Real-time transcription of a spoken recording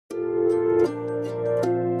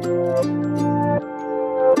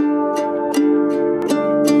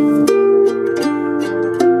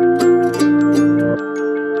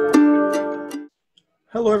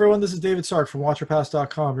everyone, this is David Sark from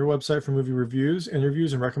WatcherPass.com, your website for movie reviews,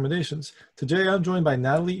 interviews, and recommendations. Today I'm joined by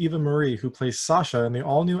Natalie Eva Marie, who plays Sasha in the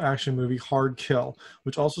all-new action movie Hard Kill,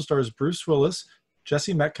 which also stars Bruce Willis,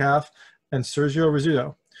 Jesse Metcalfe, and Sergio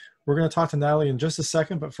Rizzuto. We're going to talk to Natalie in just a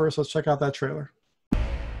second, but first let's check out that trailer.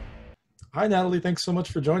 Hi Natalie, thanks so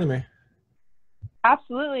much for joining me.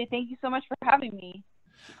 Absolutely, thank you so much for having me.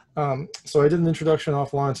 So I did an introduction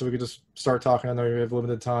offline so we could just start talking. I know you have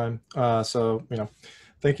limited time.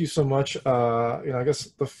 Thank you so much. I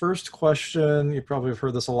guess the first question, you probably have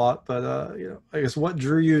heard this a lot, but I guess what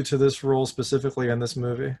drew you to this role specifically in this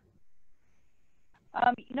movie?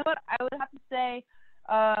 You know what, I would have to say,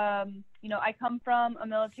 I come from a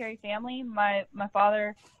military family. My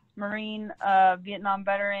father, Marine, Vietnam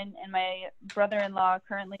veteran, and my brother-in-law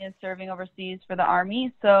currently is serving overseas for the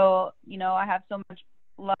Army. So, I have so much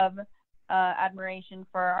love, admiration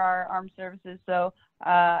for our armed services. So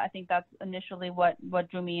I think that's initially what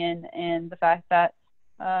drew me in, and the fact that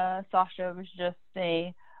Sasha was just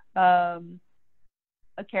a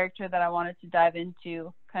character that I wanted to dive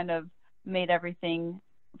into kind of made everything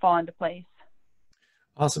fall into place.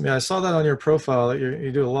 Awesome. Yeah, I saw that on your profile that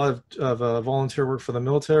you do a lot of volunteer work for the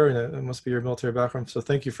military, and it must be your military background. So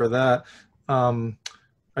thank you for that.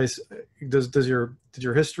 Did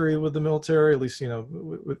your history with the military, at least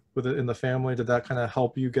with it in the family, did that kind of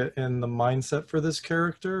help you get in the mindset for this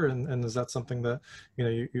character? And is that something that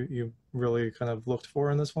you really kind of looked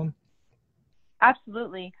for in this one?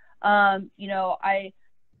 Absolutely. I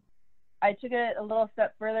took it a little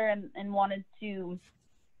step further and wanted to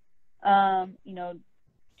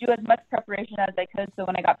do as much preparation as I could, so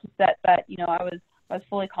when I got to set that I was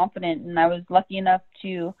fully confident. And I was lucky enough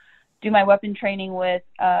to do my weapon training with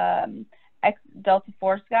ex-Delta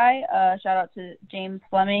Force guy. Shout out to James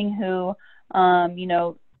Fleming, who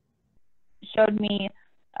showed me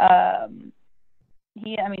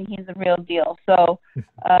he's the real deal. So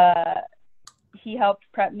he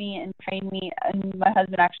helped prep me and train me, and my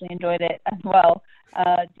husband actually enjoyed it as well.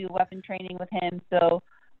 Do weapon training with him, so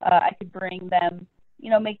I could bring them,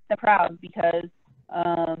 make them proud, because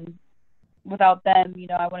without them,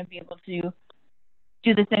 I wouldn't be able to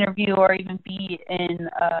do this interview or even be in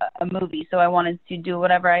a movie. So I wanted to do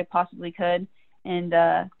whatever I possibly could and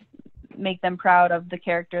make them proud of the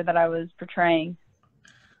character that I was portraying.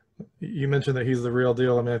 You mentioned that he's the real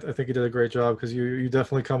deal. I mean, I think he did a great job, because you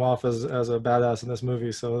definitely come off as a badass in this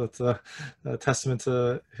movie. So that's a testament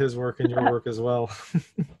to his work and your work as well.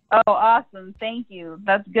 Oh, awesome. Thank you.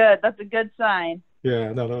 That's good. That's a good sign.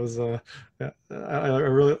 Yeah, no, that was, I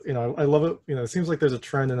really, I love it. It seems like there's a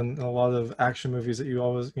trend in a lot of action movies that you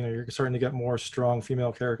always, you're starting to get more strong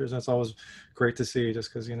female characters. And it's always great to see,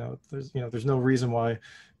 just because, there's no reason why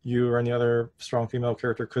you or any other strong female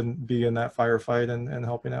character couldn't be in that firefight and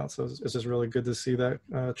helping out. So it's just really good to see that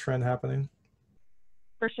trend happening.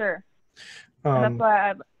 For sure. And that's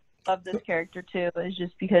why I love this character too, is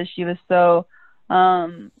just because she was so,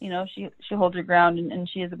 she holds her ground, and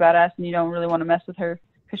she is a badass, and you don't really want to mess with her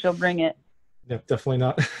because she'll bring it. Yeah, definitely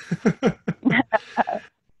not.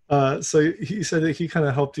 So he said that he kind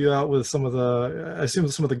of helped you out with some of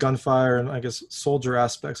the gunfire and I guess soldier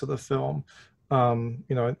aspects of the film.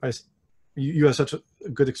 You have such a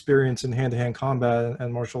good experience in hand-to-hand combat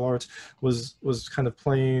and martial arts. Was kind of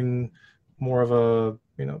playing more of a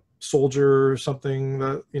soldier or something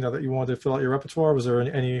that that you wanted to fill out your repertoire? Was there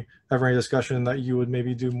any discussion that you would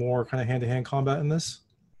maybe do more kind of hand-to-hand combat in this?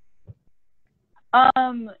 Yeah,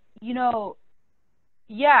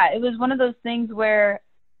 it was one of those things where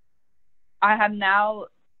I have now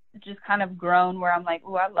just kind of grown, where I'm like,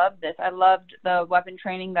 oh, I love this. I loved the weapon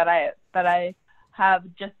training that I have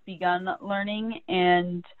just begun learning,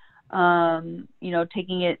 and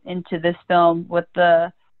taking it into this film with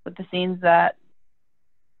the scenes that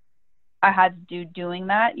I had to do doing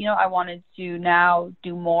that. I wanted to now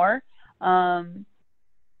do more. I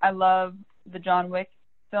love the John Wick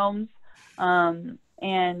films, and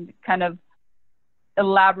kind of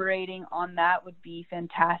elaborating on that would be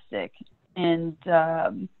fantastic. And,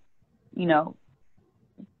 that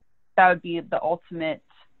would be the ultimate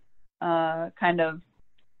kind of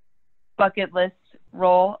bucket list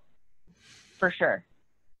role for sure.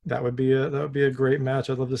 That would be a great match.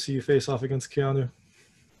 I'd love to see you face off against Keanu.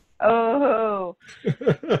 Oh,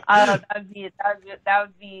 that would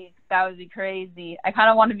be crazy. I kind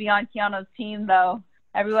of want to be on Keanu's team, though.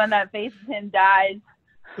 Everyone that faces him dies.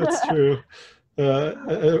 That's true.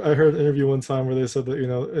 I heard an interview one time where they said that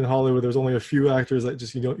in Hollywood there's only a few actors that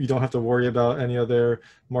just you don't have to worry about any of their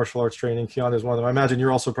martial arts training. Keanu is one of them. I imagine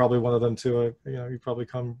you're also probably one of them too. You probably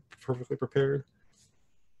come perfectly prepared.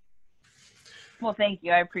 Well, thank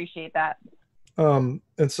you. I appreciate that.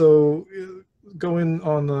 And so going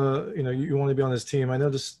on the, you want to be on his team. I know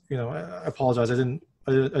just, I apologize. I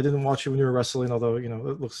didn't watch you when you were wrestling, although,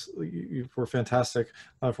 it looks you were fantastic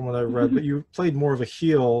from what I read, but you played more of a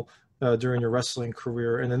heel during your wrestling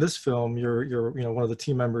career. And in this film, you're, one of the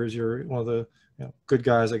team members, you're one of the, good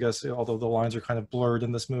guys, I guess, although the lines are kind of blurred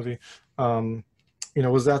in this movie. Um,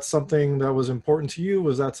 was that something that was important to you?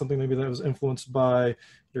 Was that something maybe that was influenced by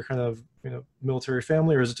your kind of, military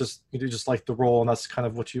family, or is it just you just like the role and that's kind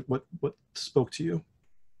of what spoke to you?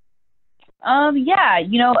 Yeah,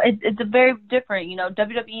 it's a very different,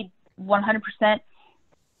 WWE 100%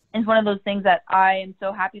 is one of those things that I am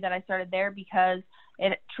so happy that I started there because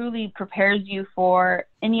it truly prepares you for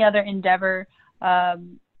any other endeavor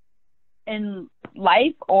in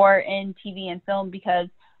life or in TV and film because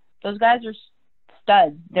those guys are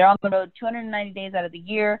studs. They're on the road 290 days out of the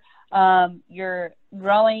year. You're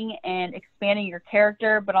growing and expanding your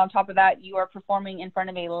character, but on top of that, you are performing in front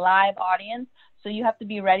of a live audience. So you have to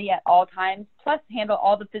be ready at all times, plus handle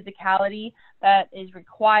all the physicality that is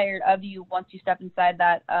required of you once you step inside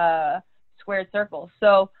that squared circle.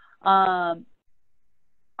 So, and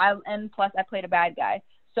plus I played a bad guy.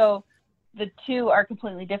 So the two are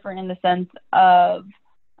completely different in the sense of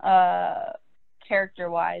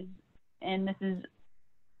character-wise. And this is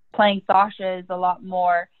playing Sasha is a lot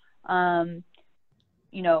more, well,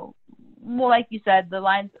 like you said, the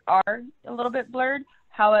lines are a little bit blurred.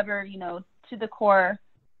 However, to the core,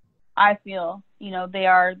 I feel, they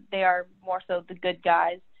are more so the good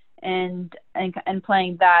guys, and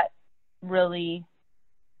playing that really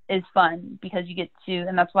is fun because you get to,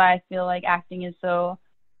 and that's why I feel like acting is so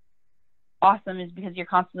awesome, is because you're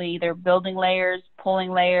constantly either building layers,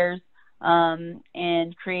 pulling layers,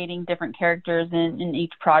 and creating different characters in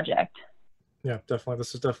each project. Yeah, definitely.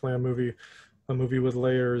 This is definitely a movie with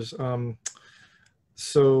layers.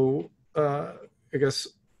 So I guess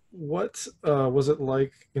what was it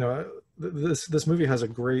like? This movie has a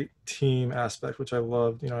great team aspect, which I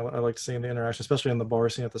loved. I liked seeing the interaction, especially in the bar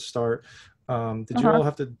scene at the start. Did you Uh-huh. all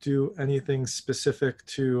have to do anything specific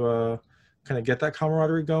to kind of get that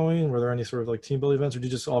camaraderie going? Were there any sort of like team building events, or did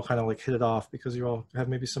you just all kind of like hit it off because you all have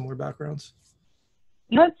maybe similar backgrounds?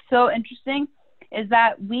 What's so interesting is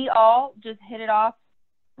that we all just hit it off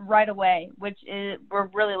right away, which is we're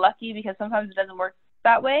really lucky because sometimes it doesn't work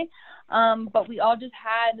that way. But we all just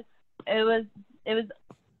had it was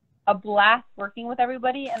a blast working with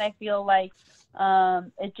everybody, and I feel like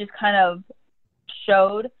it just kind of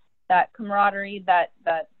showed that camaraderie, that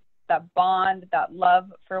bond, that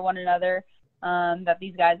love for one another that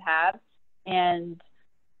these guys have, and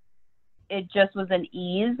it just was an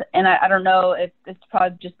ease. And I don't know if it's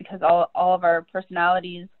probably just because all of our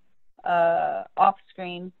personalities off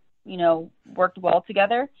screen, worked well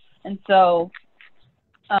together. And so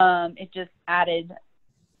it just added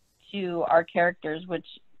to our characters, which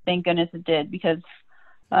thank goodness it did, because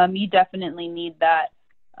you definitely need that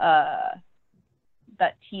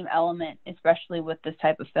team element, especially with this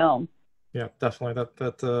type of film. Yeah, definitely.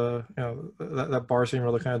 That bar scene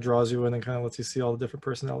really kind of draws you in and kind of lets you see all the different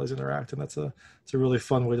personalities interact, and it's a really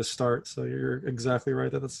fun way to start. So you're exactly right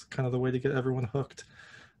that that's kind of the way to get everyone hooked.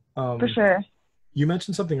 For Um, sure. you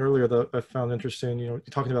mentioned something earlier that I found interesting. You're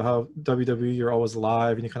talking about how WWE, you're always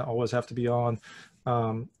live and you kind of always have to be on.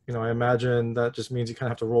 I imagine that just means you kind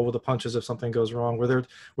of have to roll with the punches if something goes wrong. Were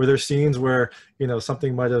there scenes where,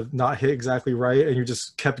 something might have not hit exactly right and you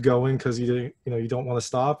just kept going because you didn't, you don't want to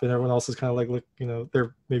stop, and everyone else is kind of like, look,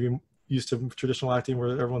 they're maybe used to traditional acting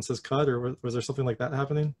where everyone says cut, or was there something like that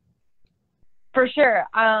happening? For sure.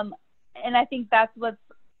 And I think that's what's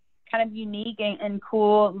kind of unique and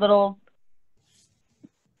cool little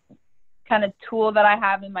kind of tool that I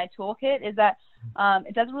have in my toolkit is that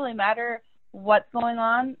it doesn't really matter what's going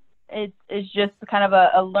on. It's just kind of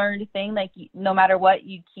a learned thing. Like no matter what,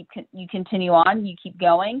 you continue on, you keep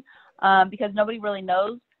going, because nobody really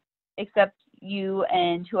knows except you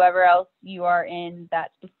and whoever else you are in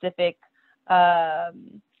that specific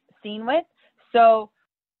scene with. So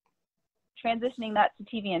transitioning that to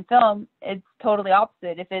TV and film, it's totally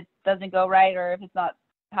opposite. If it doesn't go right or if it's not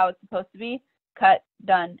how it's supposed to be, cut,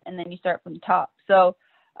 done, and then you start from the top. So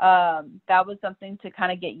that was something to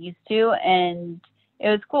kind of get used to, and it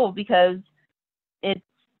was cool because it's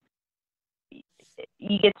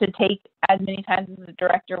you get to take as many times as the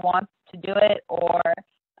director wants to do it, or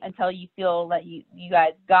until you feel that you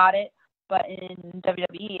guys got it. But in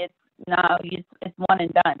WWE, it's one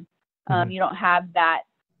and done. Mhm. You don't have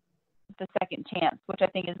the second chance, which I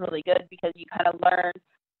think is really good because you kind of learn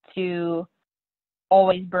to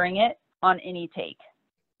always bring it on any take.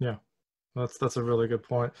 Yeah. That's a really good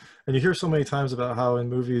point. And you hear so many times about how in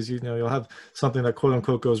movies, you'll have something that quote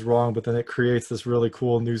unquote goes wrong, but then it creates this really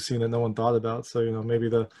cool new scene that no one thought about. So, maybe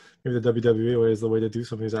the WWE way is the way to do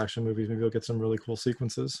some of these action movies. Maybe you'll get some really cool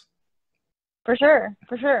sequences. For sure,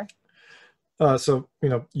 for sure. So,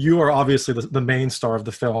 you are obviously the main star of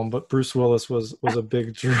the film, but Bruce Willis was a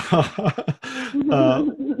big draw.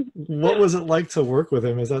 What was it like to work with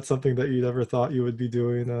him? Is that something that you'd ever thought you would be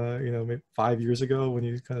doing, maybe 5 years ago when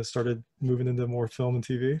you kind of started moving into more film and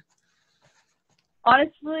TV?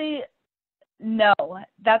 Honestly, no.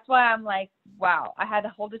 That's why I'm like, wow, I had to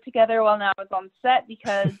hold it together while I was on set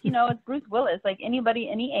because, it's Bruce Willis. Like anybody,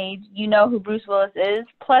 any age, you know who Bruce Willis is.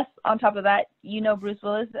 Plus, on top of that, Bruce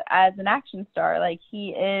Willis as an action star. Like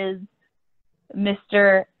he is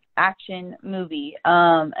Mr. Action movie.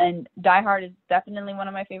 And Die Hard is definitely one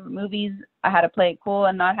of my favorite movies. I had to play it cool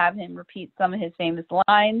and not have him repeat some of his famous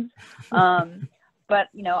lines. But,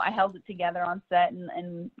 I held it together on set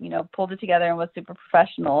and pulled it together and was super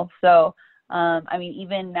professional. So,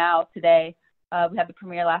 even now today, we had the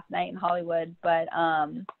premiere last night in Hollywood, but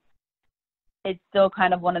it's still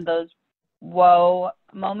kind of one of those whoa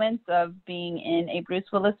moments of being in a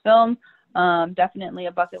Bruce Willis film. Definitely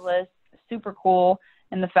a bucket list, super cool.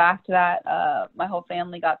 And the fact that my whole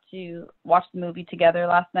family got to watch the movie together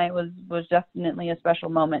last night was definitely a special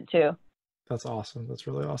moment too. That's awesome. That's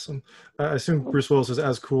really awesome. I assume Bruce Willis is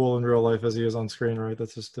as cool in real life as he is on screen, right?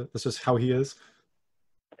 That's just how he is.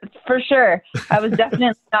 For sure. I was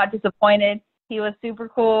definitely not disappointed. He was super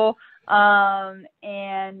cool.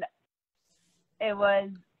 And it was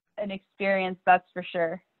an experience, that's for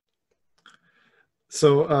sure.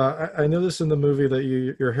 So I noticed in the movie that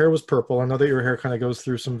your hair was purple. I know that your hair kind of goes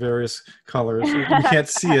through some various colors. You can't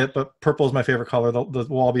see it, but purple is my favorite color. The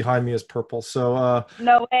wall behind me is purple. So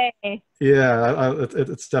no way. Yeah,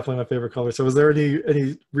 it's definitely my favorite color. So was there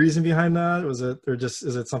any reason behind that? Was it, or just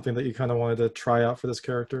is it something that you kind of wanted to try out for this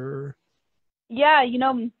character? Yeah,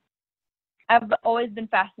 I've always been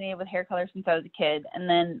fascinated with hair color since I was a kid. And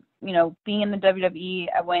then, being in the WWE,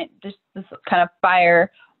 I went just this kind of fire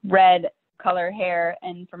red color hair.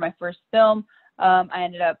 And for my first film, I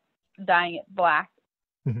ended up dyeing it black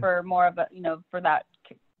for more of a, for that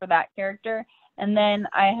character. And then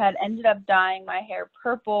I had ended up dyeing my hair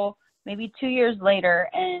purple maybe 2 years later.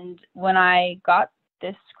 And when I got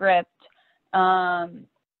this script and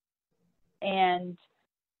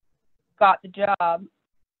got the job,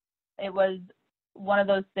 it was one of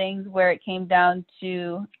those things where it came down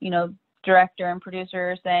to, director and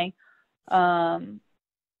producer saying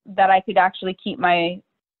that I could actually keep my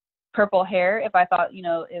purple hair if I thought,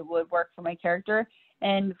 it would work for my character.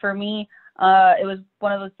 And for me, it was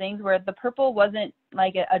one of those things where the purple wasn't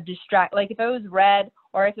like a distract. Like if it was red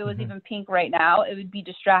or if it was even pink right now, it would be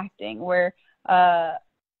distracting where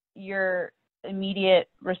your immediate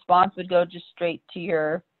response would go just straight to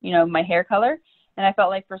your, my hair color. And I felt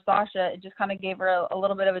like for Sasha, it just kind of gave her a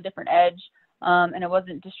little bit of a different edge. And it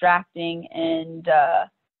wasn't distracting, and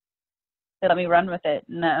they let me run with it.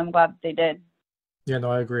 And I'm glad that they did. Yeah,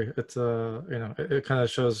 no, I agree. It's it kind of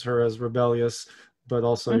shows her as rebellious, but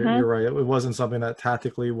also you're right. It wasn't something that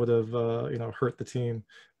tactically would have hurt the team,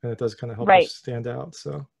 and it does kind of help us stand out.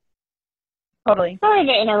 So totally. Sorry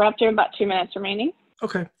to interrupt you. About 2 minutes remaining.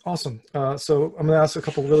 Okay, awesome. So I'm going to ask a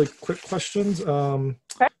couple really quick questions.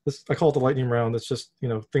 I call it the lightning round. It's just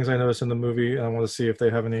things I noticed in the movie, and I want to see if they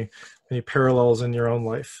have any parallels in your own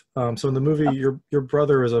life. So in the movie, your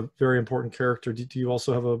brother is a very important character. Do you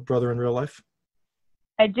also have a brother in real life?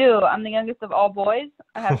 I do. I'm the youngest of all boys.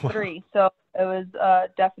 I have 3, so it was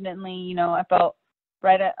definitely I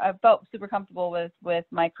felt super comfortable with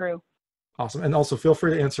my crew. Awesome. And also feel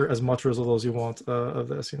free to answer as much or as little as you want of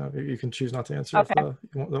this. You can choose not to answer if you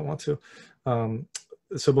don't want to.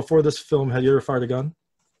 So before this film, had you ever fired a gun?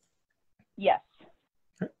 Yes.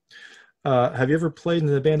 Okay. Have you ever played in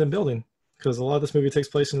an abandoned building? Because a lot of this movie takes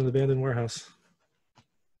place in an abandoned warehouse.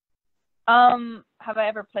 Have I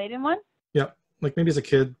ever played in one? Yeah. Like maybe as a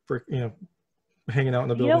kid, hanging out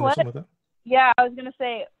in a building or something like that. Yeah, I was going to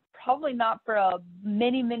say, probably not for a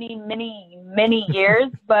many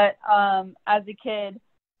years, but as a kid,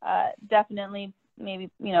 definitely maybe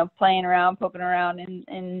playing around, poking around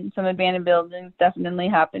in some abandoned buildings definitely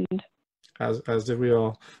happened. As did we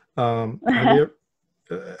all.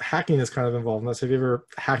 Hacking is kind of involved in this. Have you ever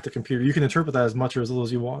hacked a computer? You can interpret that as much or as little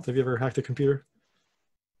as you want. Have you ever hacked a computer?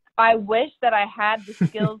 I wish that I had the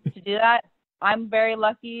skills to do that. I'm very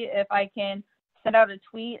lucky if I can send out a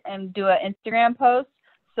tweet and do an Instagram post.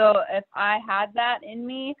 So if I had that in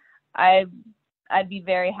me, I'd be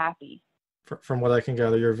very happy. From what I can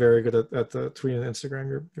gather, you're very good at the tweet and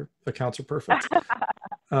Instagram. Your accounts are perfect.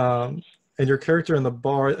 And your character in the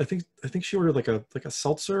bar, I think she ordered like a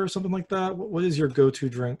seltzer or something like that. What is your go-to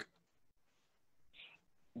drink?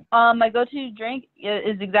 My go-to drink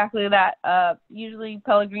is exactly that. Usually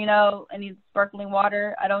Pellegrino. I need sparkling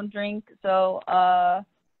water. I don't drink, so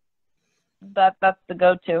that's the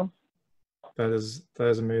go-to. That is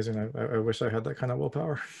amazing. I wish I had that kind of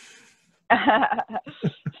willpower.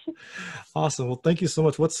 Awesome. Well, thank you so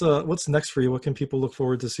much. What's next for you? What can people look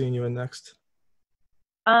forward to seeing you in next?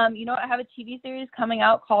 You know, I have a TV series coming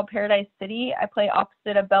out called Paradise City. I play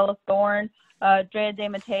opposite of Bella Thorne, Drea De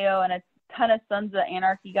Matteo, and a ton of Sons of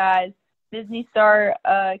Anarchy guys. Disney Star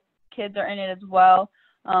kids are in it as well,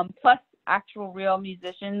 plus actual real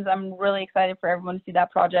musicians. I'm really excited for everyone to see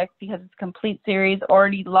that project because it's a complete series,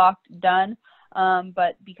 already locked, done.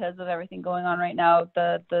 But because of everything going on right now,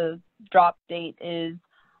 the drop date is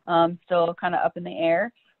still kind of up in the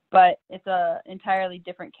air. But it's a entirely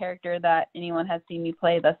different character that anyone has seen me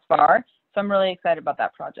play thus far. So I'm really excited about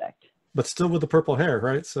that project. But still with the purple hair,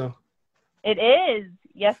 right? So it is.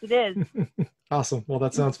 Yes, it is. Awesome. Well,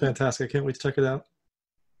 that sounds fantastic. I can't wait to check it out.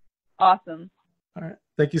 Awesome. All right.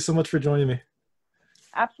 Thank you so much for joining me.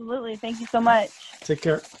 Absolutely. Thank you so much. Take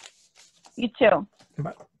care. You too.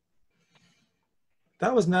 Bye.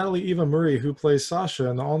 That was Natalie Eva Marie, who plays Sasha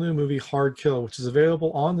in the all-new movie Hard Kill, which is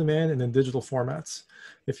available on demand and in digital formats.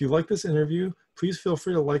 If you like this interview, please feel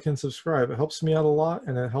free to like and subscribe. It helps me out a lot,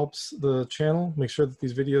 and it helps the channel make sure that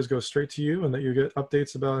these videos go straight to you and that you get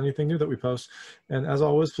updates about anything new that we post. And as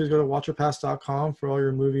always, please go to watchyourpass.com for all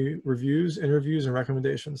your movie reviews, interviews, and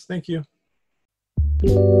recommendations. Thank you.